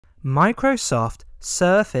Microsoft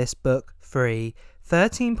Surface Book 3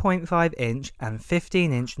 13.5 inch and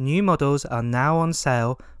 15 inch new models are now on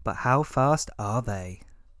sale, but how fast are they?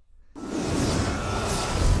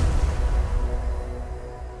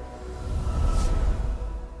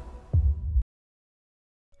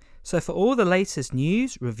 So for all the latest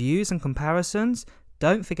news, reviews and comparisons,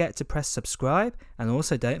 don't forget to press subscribe and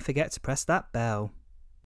also don't forget to press that bell.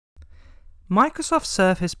 Microsoft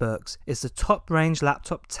Surface Books is the top-range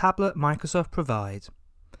laptop tablet Microsoft provides.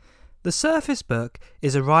 The Surface Book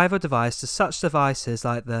is a rival device to such devices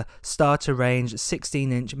like the starter-range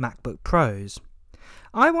 16-inch MacBook Pros.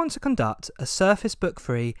 I want to conduct a Surface Book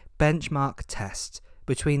 3 benchmark test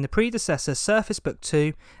between the predecessor Surface Book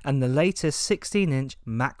 2 and the latest 16-inch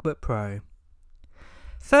MacBook Pro.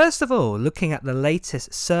 First of all, looking at the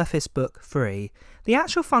latest Surface Book 3, the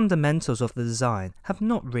actual fundamentals of the design have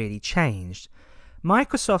not really changed.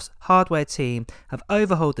 Microsoft's hardware team have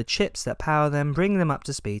overhauled the chips that power them, bringing them up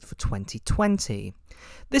to speed for 2020.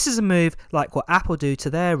 This is a move like what Apple do to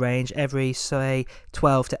their range every, say,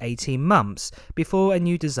 12 to 18 months, before a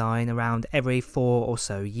new design around every 4 or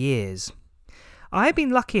so years. I've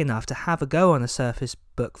been lucky enough to have a go on a Surface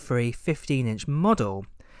Book 3 15-inch model.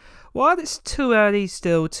 While it's too early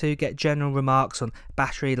still to get general remarks on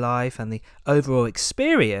battery life and the overall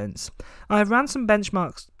experience, I've run some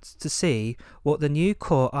benchmarks to see what the new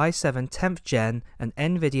Core i7 10th Gen and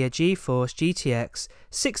NVIDIA GeForce GTX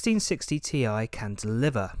 1660 Ti can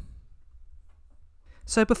deliver.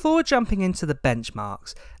 So before jumping into the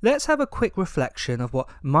benchmarks, let's have a quick reflection of what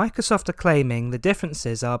Microsoft are claiming the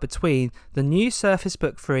differences are between the new Surface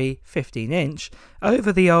Book 3 15-inch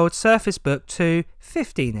over the old Surface Book 2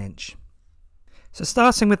 15-inch. So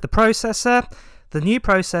starting with the processor, the new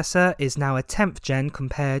processor is now a 10th gen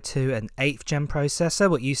compared to an 8th gen processor,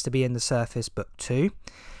 what used to be in the Surface Book 2.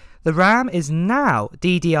 The RAM is now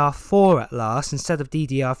DDR4 at last instead of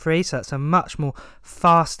DDR3, so that's a much more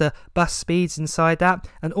faster bus speeds inside that.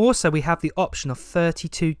 And also we have the option of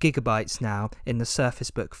 32GB now in the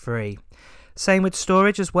Surface Book 3. Same with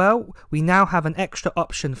storage as well. We now have an extra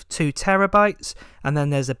option for 2TB, and then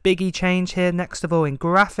there's a biggie change here. Next of all, in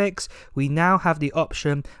graphics, we now have the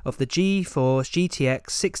option of the GeForce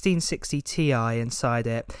GTX 1660 Ti inside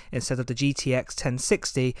it instead of the GTX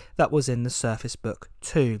 1060 that was in the Surface Book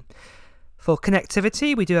 2. For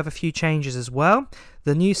connectivity, we do have a few changes as well.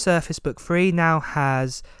 The new Surface Book 3 now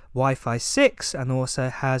has Wi-Fi 6 and also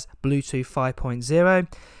has Bluetooth 5.0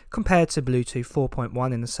 compared to Bluetooth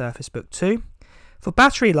 4.1 in the Surface Book 2. For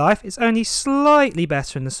battery life, it's only slightly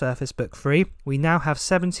better in the Surface Book 3. We now have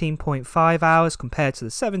 17.5 hours compared to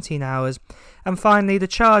the 17 hours. And finally, the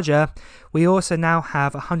charger, we also now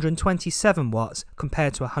have 127 watts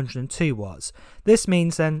compared to 102 watts. This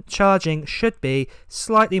means then charging should be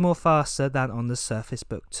slightly more faster than on the Surface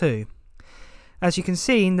Book 2. As you can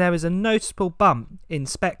see, there is a noticeable bump in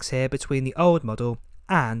specs here between the old model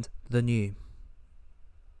and the new.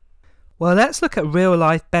 Well, let's look at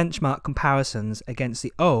real-life benchmark comparisons against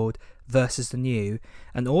the old versus the new,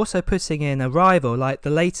 and also putting in a rival like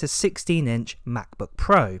the latest 16-inch MacBook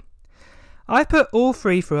Pro. I've put all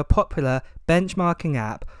three through a popular benchmarking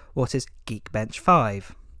app, what is Geekbench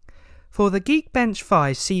 5. For the Geekbench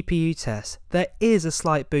 5 CPU test, there is a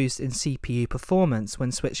slight boost in CPU performance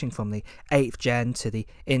when switching from the 8th gen to the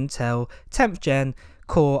Intel 10th gen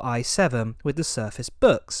Core i7 with the Surface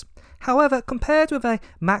Books. However, compared with a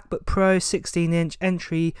MacBook Pro 16-inch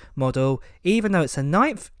entry model, even though it's a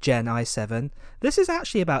 9th gen i7, this is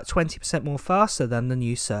actually about 20% more faster than the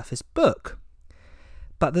new Surface Book.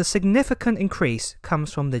 But the significant increase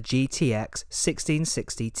comes from the GTX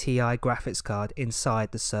 1660 Ti graphics card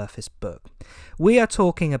inside the Surface Book. We are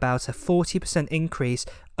talking about a 40% increase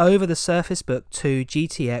over the Surface Book 2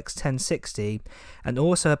 GTX 1060 and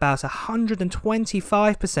also about a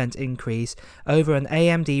 125% increase over an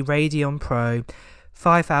AMD Radeon Pro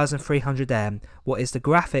 5300M, what is the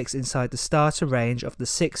graphics inside the starter range of the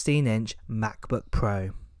 16-inch MacBook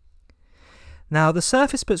Pro. Now, the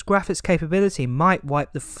Surface Book's graphics capability might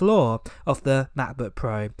wipe the floor of the MacBook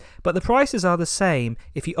Pro, but the prices are the same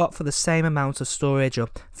if you opt for the same amount of storage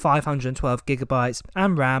of 512GB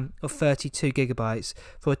and RAM of 32GB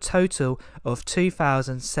for a total of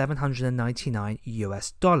 $2,799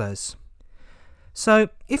 US. So,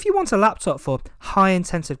 if you want a laptop for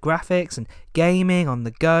high-intensive graphics and gaming on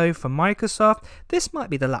the go from Microsoft, this might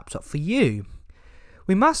be the laptop for you.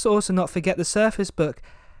 We must also not forget the Surface Book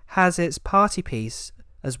has its party piece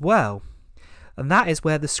as well, and that is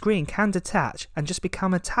where the screen can detach and just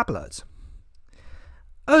become a tablet.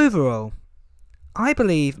 Overall, I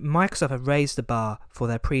believe Microsoft have raised the bar for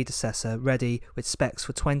their predecessor, ready with specs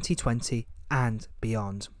for 2020 and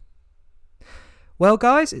beyond. Well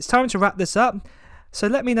guys, it's time to wrap this up, so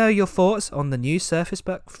let me know your thoughts on the new Surface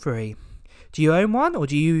Book 3. Do you own one, or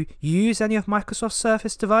do you use any of Microsoft's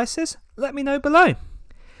Surface devices? Let me know below.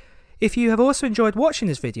 If you have also enjoyed watching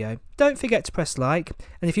this video, don't forget to press like,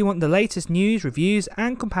 and if you want the latest news, reviews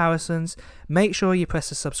and comparisons, make sure you press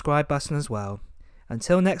the subscribe button as well.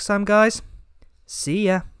 Until next time guys, see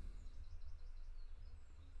ya!